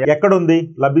సమాచారం ఎక్కడుంది,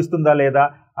 లభిస్తుందా లేదా,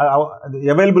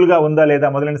 అవైలబుల్గా ఉందా లేదా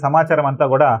మొదలైన సమాచారం అంతా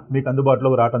కూడా మీకు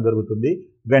అందుబాటులోకి రావడం జరుగుతుంది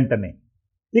వెంటనే.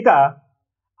 ఇక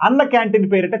అన్న క్యాంటీన్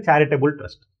పేరిట చారిటబుల్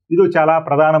ట్రస్ట్, ఇది చాలా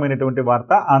ప్రధానమైనటువంటి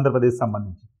వార్త ఆంధ్రప్రదేశ్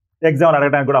సంబంధించి. ఎగ్జామ్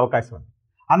అడగడానికి కూడా అవకాశం ఉంది.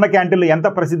 అన్న క్యాంటీన్లు ఎంత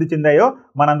ప్రసిద్ధి చెందాయో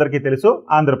మనందరికీ తెలుసు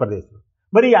ఆంధ్రప్రదేశ్లో.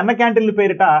 మరి ఈ అన్న క్యాంటీన్ల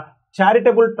పేరిట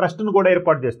చారిటబుల్ ట్రస్ట్ను కూడా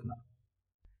ఏర్పాటు చేస్తున్నారు.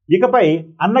 ఇకపై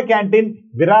అన్న క్యాంటీన్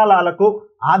విరాళాలకు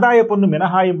ఆదాయ పన్ను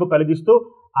మినహాయింపు కలిగిస్తూ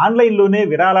ఆన్లైన్లోనే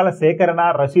విరాళాల సేకరణ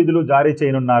రసీదులు జారీ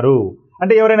చేయనున్నారు.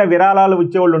 అంటే ఎవరైనా విరాళాలు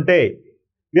ఇచ్చేవాళ్ళు ఉంటే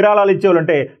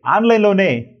ఆన్లైన్లోనే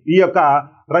ఈ యొక్క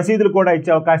రసీదులు కూడా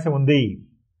ఇచ్చే అవకాశం ఉంది.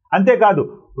 అంతేకాదు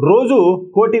రోజు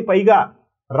 1 కోటి పైగా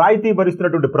రాయితీ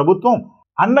భరిస్తున్నటువంటి ప్రభుత్వం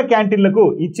అన్న క్యాంటీన్లకు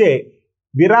ఇచ్చే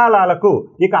విరాళాలకు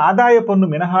ఇక ఆదాయ పన్ను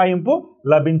మినహాయింపు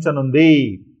లభించనుంది.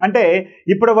 అంటే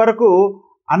ఇప్పటి వరకు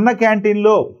అన్న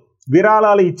క్యాంటీన్లో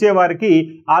విరాళాలు ఇచ్చేవారికి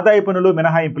ఆదాయ పన్నులు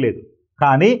మినహాయింపు లేదు.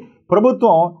 కానీ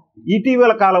ప్రభుత్వం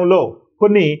ఇటీవల కాలంలో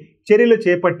కొన్ని చర్యలు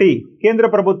చేపట్టి కేంద్ర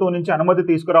ప్రభుత్వం నుంచి అనుమతి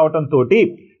తీసుకురావడంతో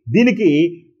దీనికి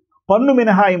పన్ను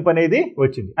మినహాయింపు అనేది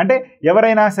వచ్చింది. అంటే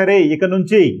ఎవరైనా సరే ఇక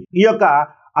నుంచి ఈ యొక్క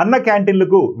అన్న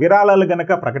క్యాంటీన్లకు విరాళాలు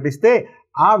గనక ప్రకటిస్తే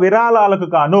ఆ విరాళాలకు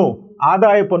గాను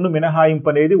ఆదాయ పన్ను మినహాయింపు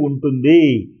అనేది ఉంటుంది.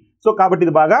 సో కాబట్టి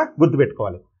ఇది బాగా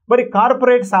గుర్తుపెట్టుకోవాలి. మరి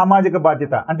కార్పొరేట్ సామాజిక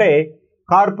బాధ్యత అంటే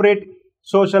కార్పొరేట్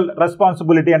సోషల్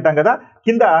రెస్పాన్సిబిలిటీ అంటాం కదా,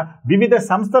 కింద వివిధ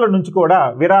సంస్థల నుంచి కూడా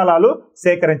విరాళాలు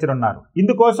సేకరించనున్నారు.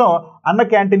 ఇందుకోసం అన్న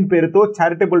క్యాంటీన్ పేరుతో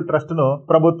చారిటబుల్ ట్రస్ట్ను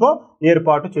ప్రభుత్వం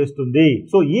ఏర్పాటు చేస్తుంది.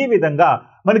 సో ఈ విధంగా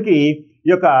మనకి ఈ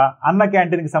యొక్క అన్న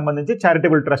క్యాంటీన్కి సంబంధించి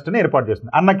చారిటబుల్ ట్రస్ట్ని ఏర్పాటు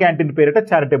చేస్తుంది. అన్న క్యాంటీన్ పేరిట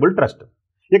చారిటబుల్ ట్రస్ట్.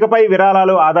 ఇకపై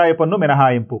విరాళాలు ఆదాయ పన్ను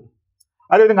మినహాయింపు,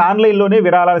 అదేవిధంగా ఆన్లైన్లోనే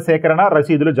విరాళాల సేకరణ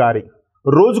రసీదులు జారీ,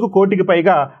 రోజుకు 1 కోటికి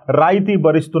పైగా రాయితీ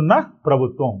భరిస్తున్న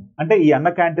ప్రభుత్వం. అంటే ఈ అన్న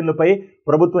క్యాంటీన్లపై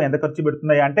ప్రభుత్వం ఎంత ఖర్చు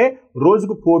పెడుతున్నాయి అంటే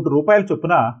రోజుకు 1 కోటి రూపాయల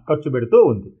చొప్పున ఖర్చు పెడుతూ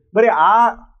ఉంది. మరి ఆ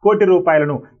 1 కోటి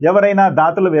రూపాయలను ఎవరైనా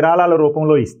దాతల విరాళాల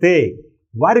రూపంలో ఇస్తే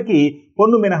వారికి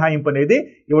పన్ను మినహాయింపు అనేది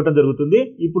ఇవ్వటం జరుగుతుంది.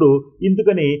 ఇప్పుడు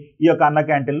ఇందుకని ఈ యొక్క అన్న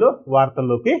క్యాంటీన్లు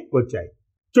వార్తల్లోకి వచ్చాయి.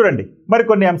 చూడండి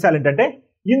మరికొన్ని అంశాలు ఏంటంటే,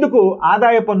 ఇందుకు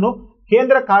ఆదాయ పన్ను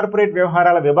కేంద్ర కార్పొరేట్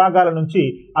వ్యవహారాల విభాగాల నుంచి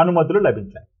అనుమతులు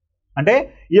లభించాయి. అంటే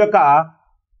ఈ యొక్క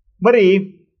మరి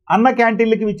అన్న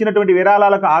క్యాంటీన్లకి ఇచ్చినటువంటి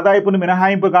విరాళాలకు ఆదాయ పన్ను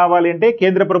మినహాయింపు కావాలి అంటే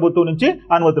కేంద్ర ప్రభుత్వం నుంచి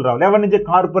అనుమతులు రావాలి. ఎవరి నుంచి?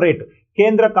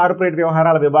 కేంద్ర కార్పొరేట్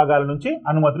వ్యవహారాల విభాగాల నుంచి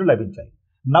అనుమతులు లభించాయి.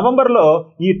 నవంబర్లో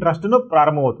ఈ ట్రస్టును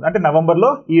ప్రారంభమవుతుంది. అంటే నవంబర్లో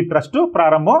ఈ ట్రస్ట్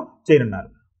ప్రారంభం చేయనున్నారు.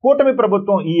 కూటమి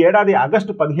ప్రభుత్వం ఈ ఏడాది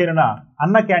ఆగస్టు 15న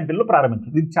అన్న క్యాంటీన్లు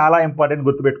ప్రారంభించింది. ఇది చాలా ఇంపార్టెంట్,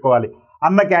 గుర్తుపెట్టుకోవాలి.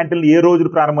 అన్న క్యాంటీన్లు ఏ రోజులు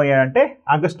ప్రారంభమయ్యాయంటే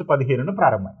ఆగస్టు 15న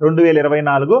ప్రారంభమయ్యాయి.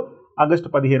 2024 ఆగస్టు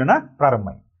 15న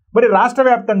ప్రారంభమయ్యాయి. మరి రాష్ట్ర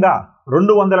వ్యాప్తంగా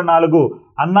 204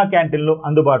 అన్నా క్యాంటీన్లు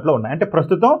అందుబాటులో ఉన్నాయి. అంటే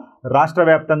ప్రస్తుతం రాష్ట్ర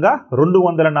వ్యాప్తంగా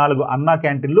 204 అన్నా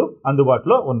క్యాంటీన్లు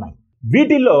అందుబాటులో ఉన్నాయి.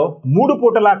 వీటిల్లో 3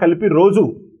 పూటలా కలిపి రోజు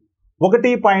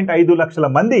 1.5 లక్షల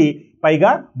మంది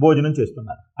పైగా భోజనం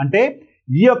చేస్తున్నారు. అంటే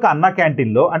ఈ యొక్క అన్న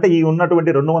క్యాంటీన్లో, అంటే ఈ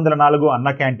ఉన్నటువంటి 204 అన్న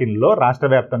క్యాంటీన్లో రాష్ట్ర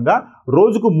వ్యాప్తంగా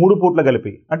రోజుకు 3 పూట్ల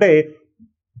కలిపి, అంటే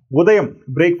ఉదయం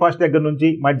బ్రేక్ఫాస్ట్ దగ్గర నుంచి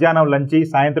మధ్యాహ్నం లంచ్,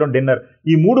 సాయంత్రం డిన్నర్,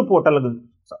 ఈ 3 పూటల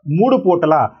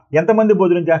ఎంతమంది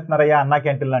భోజనం చేస్తున్నారయ్యా అన్నా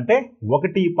క్యాంటీన్లు అంటే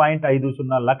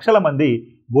 1.50 లక్షల మంది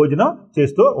భోజనం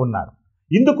చేస్తూ ఉన్నారు.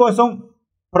 ఇందుకోసం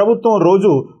ప్రభుత్వం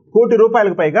రోజు 1 కోటి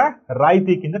రూపాయలకు పైగా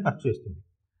రాయితీ కింద ఖర్చు చేస్తుంది.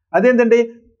 అదేంటండి 1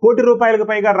 కోటి రూపాయలకు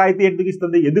పైగా రాయితీ ఎందుకు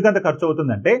ఇస్తుంది, ఎందుకంత ఖర్చు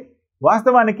అవుతుందంటే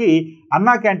వాస్తవానికి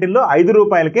అన్నా క్యాంటీన్లో 5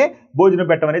 రూపాయలకే భోజనం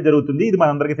పెట్టమనే జరుగుతుంది. ఇది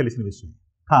మనందరికీ తెలిసిన విషయం.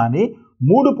 కానీ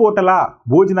 3 పూటల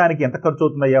భోజనానికి ఎంత ఖర్చు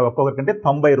అవుతుందయ్యా ఒక్కొక్కరికంటే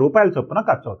 90 రూపాయల చొప్పున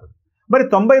ఖర్చు అవుతుంది. మరి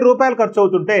 90 రూపాయలు ఖర్చు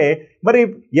అవుతుంటే మరి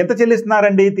ఎంత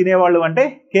చెల్లిస్తున్నారండి తినేవాళ్ళు అంటే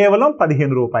కేవలం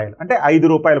 15 రూపాయలు. అంటే 5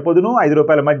 రూపాయలు పొద్దున, 5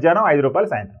 రూపాయలు మధ్యాహ్నం, 5 రూపాయలు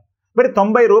సాయంత్రం. మరి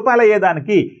 90 రూపాయలు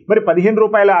అయ్యేదానికి మరి 15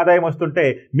 రూపాయల ఆదాయం వస్తుంటే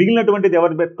మిగిలినటువంటిది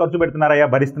ఎవరు ఖర్చు పెడుతున్నారయ్యా,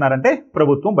 భరిస్తున్నారంటే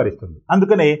ప్రభుత్వం భరిస్తుంది.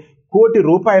 అందుకనే 1 కోటి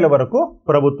రూపాయల వరకు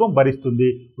ప్రభుత్వం భరిస్తుంది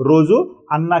రోజు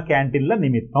అన్న క్యాంటీన్ల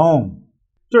నిమిత్తం.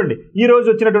 చూడండి ఈ రోజు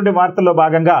వచ్చినటువంటి వార్తల్లో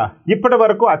భాగంగా ఇప్పటి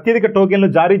వరకు అత్యధిక టోకెన్లు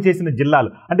జారీ చేసిన జిల్లాలు,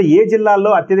 అంటే ఏ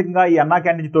జిల్లాల్లో అత్యధికంగా ఈ అన్నా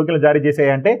క్యాంటీన్ టోకెన్లు జారీ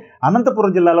చేశాయంటే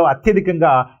అనంతపురం జిల్లాలో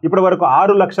అత్యధికంగా ఇప్పటి వరకు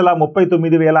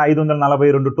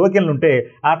 6,39,542 టోకెన్లు ఉంటే,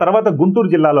 ఆ తర్వాత గుంటూరు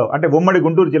జిల్లాలో, అంటే ఉమ్మడి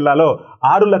గుంటూరు జిల్లాలో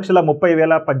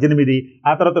 6,30,018,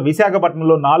 ఆ తర్వాత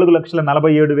విశాఖపట్నంలో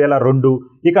 4,47,002,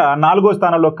 ఇక 4వ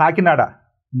స్థానంలో కాకినాడ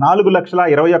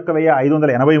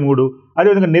 4,21,583,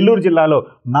 అదేవిధంగా నెల్లూరు జిల్లాలో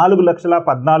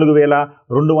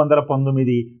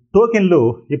 4,14,219 టోకెన్లు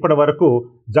ఇప్పటి వరకు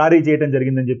జారీ చేయడం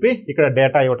జరిగిందని చెప్పి ఇక్కడ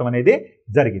డేటా ఇవ్వటం అనేది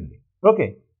జరిగింది. ఓకే,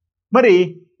 మరి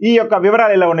ఈ యొక్క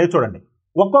వివరాలు ఎలా ఉన్నాయో చూడండి.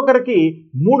 ఒక్కొక్కరికి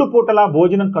 3 పూటల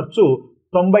భోజనం ఖర్చు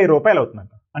 90 రూపాయలు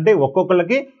అవుతుందంట. అంటే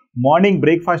ఒక్కొక్కరికి మార్నింగ్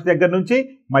బ్రేక్ఫాస్ట్ దగ్గర నుంచి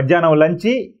మధ్యాహ్నం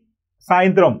లంచ్,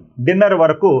 సాయంత్రం డిన్నర్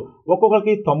వరకు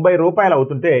ఒక్కొక్కరికి 90 రూపాయలు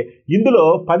అవుతుంటే ఇందులో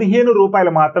 15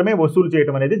 రూపాయలు మాత్రమే వసూలు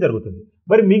చేయడం అనేది జరుగుతుంది.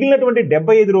 మరి మిగిలినటువంటి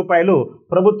 75 రూపాయలు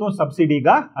ప్రభుత్వం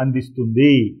సబ్సిడీగా అందిస్తుంది.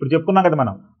 ఇప్పుడు చెప్పుకున్నాం కదా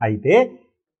మనం. అయితే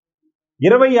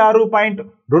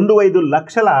 26.25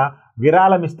 లక్షల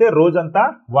విరాళం ఇస్తే రోజంతా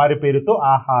వారి పేరుతో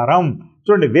ఆహారం.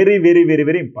 చూడండి, very very very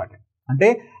very important. అంటే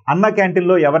అన్న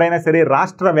క్యాంటీన్లో ఎవరైనా సరే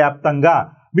రాష్ట్ర వ్యాప్తంగా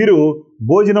మీరు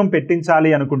భోజనం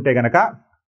పెట్టించాలి అనుకుంటే గనక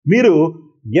మీరు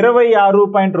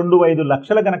 26.25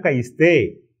 లక్షలు గనక ఇస్తే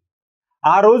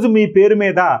ఆ రోజు మీ పేరు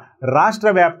మీద రాష్ట్ర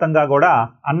వ్యాప్తంగా కూడా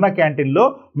అన్న క్యాంటీన్లో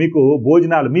మీకు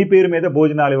భోజనాలు మీ పేరు మీద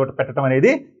భోజనాలు పెట్టడం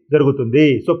అనేది జరుగుతుంది.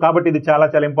 సో కాబట్టి ఇది చాలా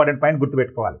చాలా ఇంపార్టెంట్ పాయింట్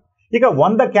గుర్తుపెట్టుకోవాలి. ఇక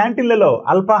 100 క్యాంటీన్లలో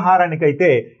అల్పాహారానికైతే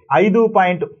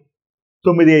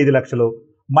 5.95 లక్షలు,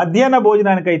 మధ్యాహ్న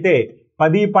భోజనానికైతే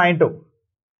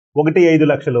 10.15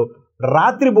 లక్షలు,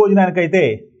 రాత్రి భోజనానికైతే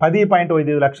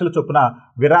 10.5 లక్షల చొప్పున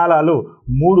విరాళాలు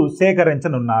 3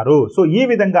 సేకరించనున్నారు. సో ఈ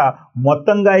విధంగా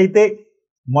మొత్తంగా అయితే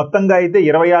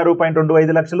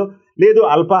 26.25 లక్షలు, లేదు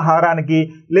అల్పాహారానికి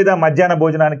లేదా మధ్యాహ్న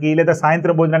భోజనానికి లేదా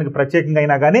సాయంత్రం భోజనానికి ప్రత్యేకంగా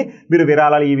అయినా కానీ మీరు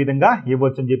విరాళాలు ఈ విధంగా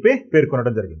ఇవ్వచ్చు అని చెప్పి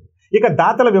పేర్కొనడం జరిగింది. ఇక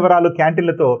దాతల వివరాలు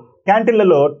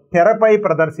క్యాంటీన్లలో తెరపై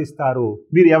ప్రదర్శిస్తారు.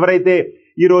 మీరు ఎవరైతే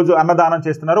ఈరోజు అన్నదానం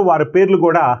చేస్తున్నారో వారి పేర్లు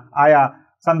కూడా ఆయా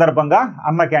సందర్భంగా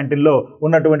అన్న క్యాంటీన్లో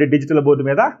ఉన్నటువంటి డిజిటల్ బోర్డు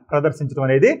మీద ప్రదర్శించడం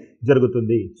అనేది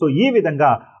జరుగుతుంది. సో ఈ విధంగా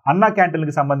అన్న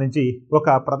క్యాంటీన్కి సంబంధించి ఒక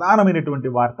ప్రధానమైనటువంటి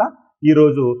వార్త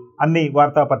ఈరోజు అన్ని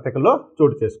వార్తాపత్రికల్లో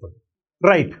చోటు చేసుకుంది.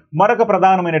 రైట్, మరొక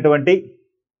ప్రధానమైనటువంటి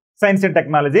సైన్స్ అండ్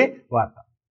టెక్నాలజీ వార్త.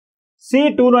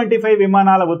 C-295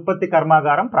 విమానాల ఉత్పత్తి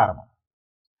కర్మాగారం ప్రారంభం.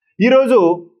 ఈరోజు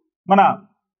మన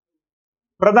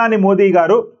ప్రధాని మోదీ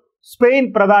గారు స్పెయిన్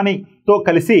ప్రధానితో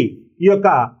కలిసి ఈ యొక్క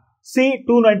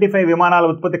C-295 విమానాల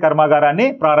ఉత్పత్తి కర్మాగారాన్ని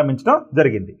ప్రారంభించడం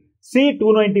జరిగింది.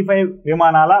 C-295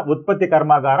 విమానాల ఉత్పత్తి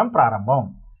కర్మాగారం ప్రారంభం.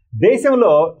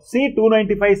 దేశంలో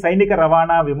C-295 సైనిక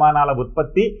రవాణా విమానాల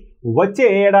ఉత్పత్తి వచ్చే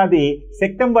ఏడాది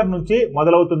సెప్టెంబర్ నుంచి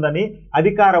మొదలవుతుందని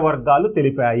అధికార వర్గాలు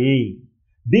తెలిపాయి.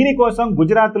 దీనికోసం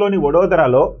గుజరాత్లోని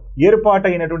వడోదరాలో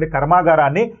ఏర్పాటైనటువంటి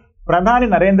కర్మాగారాన్ని ప్రధాని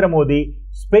నరేంద్ర మోదీ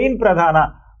స్పెయిన్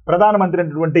ప్రధానమంత్రి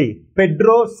అయినటువంటి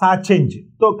పెడ్రో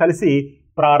సాచెంజ్తో కలిసి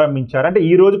ప్రారంభించారు. అంటే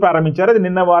ఈ రోజు ప్రారంభించారు. అది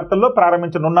నిన్న వార్తల్లో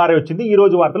ప్రారంభించనున్నారే వచ్చింది, ఈ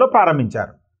రోజు వార్తలో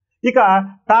ప్రారంభించారు. ఇక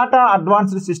టాటా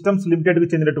అడ్వాన్స్డ్ సిస్టమ్స్ లిమిటెడ్కు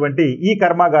చెందినటువంటి ఈ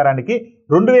కర్మాగారానికి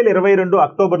 2022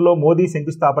 అక్టోబర్లో మోదీ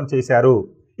శంకుస్థాపన చేశారు.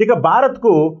 ఇక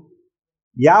భారత్కు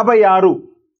 56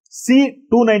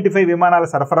 C-295 విమానాల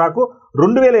సరఫరాకు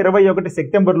 2021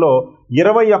 సెప్టెంబర్లో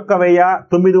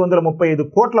 21,935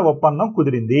 కోట్ల ఒప్పందం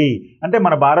కుదిరింది. అంటే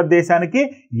మన భారతదేశానికి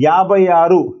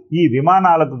 56 ఈ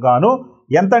విమానాలకు గాను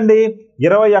ఎంతండి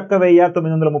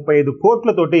 21,935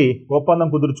 కోట్లతోటి ఒప్పందం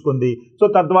కుదుర్చుకుంది. సో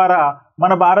తద్వారా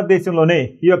మన భారతదేశంలోనే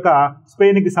ఈ యొక్క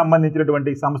స్పెయిన్కి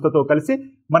సంబంధించినటువంటి సంస్థతో కలిసి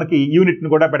మనకి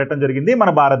యూనిట్ని కూడా పెట్టడం జరిగింది మన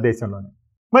భారతదేశంలోనే.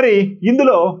 మరి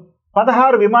ఇందులో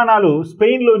 16 విమానాలు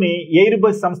స్పెయిన్లోని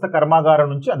ఎయిర్బస్ సంస్థ కర్మాగారం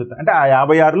నుంచి అందుతాయి. అంటే ఆ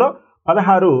 56లో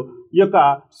 16 ఈ యొక్క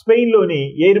స్పెయిన్లోని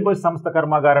ఎయిర్బస్ సంస్థ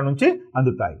కర్మాగారం నుంచి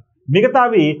అందుతాయి.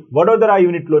 మిగతావి వడోదరా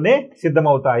యూనిట్లోనే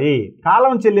సిద్ధమవుతాయి.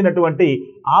 కాలం చెల్లినటువంటి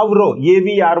ఆవ్రో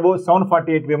AVRO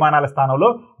 748 విమానాల స్థానంలో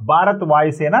భారత్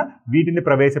వాయుసేన వీటిని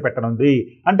ప్రవేశపెట్టనుంది.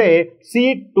 అంటే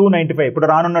C-295 ఇప్పుడు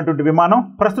రానున్నటువంటి విమానం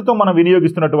ప్రస్తుతం మనం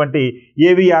వినియోగిస్తున్నటువంటి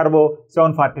AVRO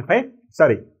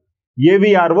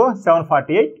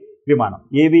 748 విమానం,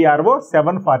 AVRO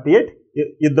 748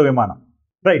 యుద్ధ విమానం.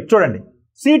 రైట్, చూడండి,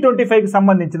 C-25కి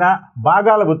సంబంధించిన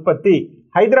భాగాల ఉత్పత్తి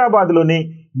హైదరాబాద్లోని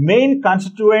మెయిన్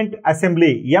కాన్స్టిట్యూయెంట్ అసెంబ్లీ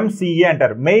MCA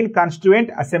అంటారు, మెయిన్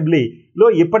కాన్స్టిట్యూయెంట్ అసెంబ్లీలో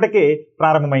ఇప్పటికే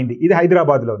ప్రారంభమైంది. ఇది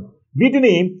హైదరాబాద్లో ఉంది.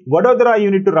 వీటిని వడోదరా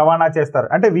యూనిట్ రవాణా చేస్తారు.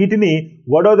 అంటే వీటిని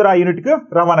వడోదరా యూనిట్కు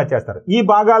రవాణా చేస్తారు. ఈ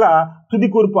భాగాల తుది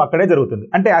కూర్పు అక్కడే జరుగుతుంది.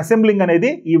 అంటే అసెంబ్లింగ్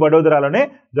అనేది ఈ వడోదరాలోనే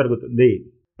జరుగుతుంది.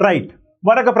 రైట్,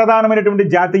 మరొక ప్రధానమైనటువంటి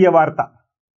జాతీయ వార్త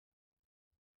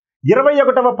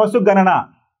 21వ పశు గణన.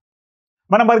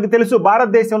 మనకి తెలుసు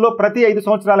భారతదేశంలో ప్రతి 5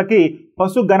 సంవత్సరాలకి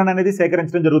పశు గణన అనేది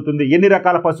సేకరించడం జరుగుతుంది. ఎన్ని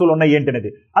రకాల పశువులు ఉన్నాయి ఏంటి అనేది.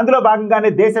 అందులో భాగంగానే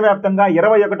దేశవ్యాప్తంగా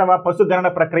 21వ పశు గణన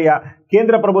ప్రక్రియ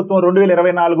కేంద్ర ప్రభుత్వం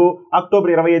 2024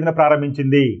 అక్టోబర్ 25న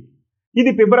ప్రారంభించింది.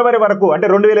 ఇది ఫిబ్రవరి వరకు, అంటే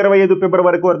 2025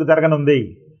 ఫిబ్రవరి వరకు జరగనుంది.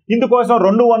 ఇందుకోసం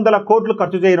 200 కోట్లు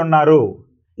ఖర్చు చేయనున్నారు.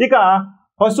 ఇక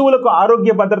పశువులకు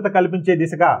ఆరోగ్య భద్రత కల్పించే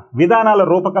దిశగా విధానాల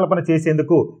రూపకల్పన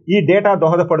చేసేందుకు ఈ డేటా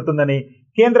దోహదపడుతుందని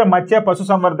కేంద్ర మత్స్య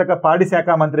పశుసంవర్ధక పాడి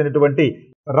శాఖ మంత్రి అయినటువంటి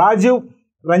రాజీవ్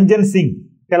రంజన్ సింగ్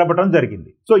తెలపడం జరిగింది.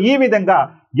 సో ఈ విధంగా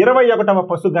 21వ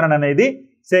పశు గణన అనేది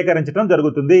సేకరించడం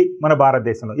జరుగుతుంది మన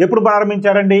భారతదేశంలో. ఎప్పుడు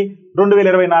ప్రారంభించారండి?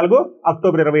 2024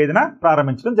 అక్టోబర్ 25న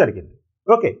ప్రారంభించడం జరిగింది.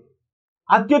 ఓకే,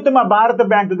 అత్యుత్తమ భారత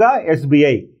బ్యాంకుగా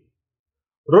SBI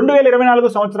 2024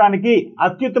 సంవత్సరానికి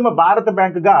అత్యుత్తమ భారత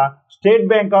బ్యాంకుగా స్టేట్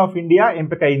బ్యాంక్ ఆఫ్ ఇండియా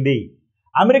ఎంపికైంది.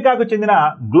 అమెరికాకు చెందిన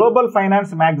గ్లోబల్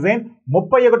ఫైనాన్స్ మ్యాగజైన్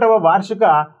 31వ వార్షిక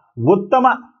ఉత్తమ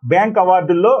బ్యాంక్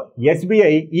అవార్డుల్లో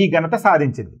SBI ఈ ఘనత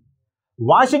సాధించింది.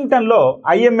 వాషింగ్టన్లో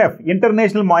IMF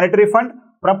ఇంటర్నేషనల్ మానిటరీ ఫండ్,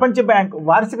 ప్రపంచ బ్యాంక్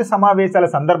వార్షిక సమావేశాల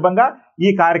సందర్భంగా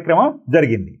ఈ కార్యక్రమం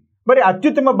జరిగింది. మరి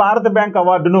అత్యుత్తమ భారత బ్యాంక్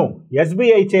అవార్డును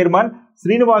SBI చైర్మన్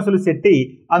శ్రీనివాసులు శెట్టి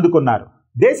అందుకున్నారు.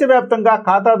 దేశవ్యాప్తంగా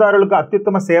ఖాతాదారులకు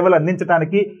అత్యుత్తమ సేవలు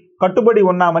అందించడానికి కట్టుబడి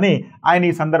ఉన్నామని ఆయన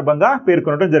ఈ సందర్భంగా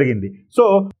పేర్కొనడం జరిగింది. So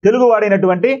Telugu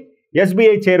వాడైనటువంటి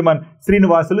SBI chairman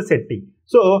Srinivasulu Shetty.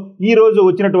 So ఈరోజు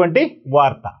వచ్చినటువంటి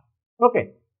వార్త. Okay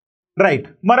right.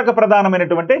 మరొక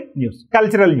ప్రధానమైనటువంటి news,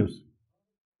 cultural news.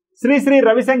 Shri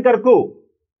రవిశంకర్కు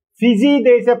Fiji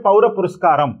దేశ పౌర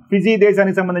పురస్కారం, ఫిజీ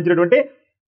దేశానికి సంబంధించినటువంటి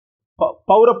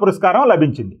పౌర పురస్కారం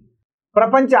లభించింది.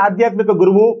 ప్రపంచ ఆధ్యాత్మిక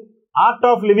గురువు, art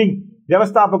of living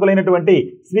వ్యవస్థాపకులైనటువంటి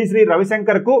Shri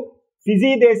రవిశంకర్కు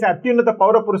Fiji దేశ అత్యున్నత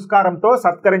పౌర పురస్కారంతో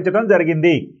సత్కరించడం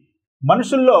జరిగింది.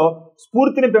 మనుషుల్లో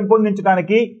స్ఫూర్తిని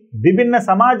పెంపొందించడానికి, విభిన్న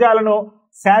సమాజాలను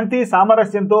శాంతి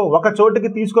సామరస్యంతో ఒక చోటికి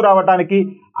తీసుకురావడానికి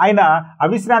ఆయన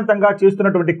అవిశ్రాంతంగా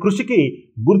చేస్తున్నటువంటి కృషికి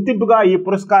గుర్తింపుగా ఈ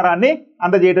పురస్కారాన్ని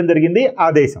అందజేయడం జరిగింది ఆ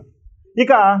దేశం.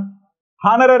 ఇక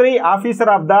honorary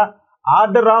officer of the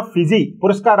order of Fiji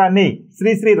పురస్కారాన్ని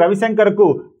శ్రీ రవిశంకర్కు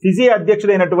ఫిజీ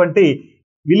అధ్యక్షుడైనటువంటి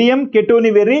విలియం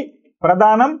కెటూనివెర్రీ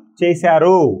ప్రదానం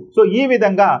చేశారు. సో ఈ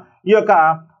విధంగా ఈ యొక్క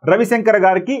రవిశంకర్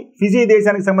గారికి ఫిజీ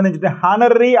దేశానికి సంబంధించిన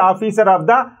honorary officer of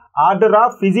the order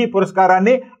of Fiji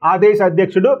పురస్కారాన్ని ఆ దేశ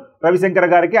అధ్యక్షుడు రవిశంకర్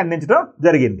గారికి అందించడం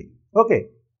జరిగింది. Okay,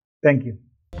 thank you.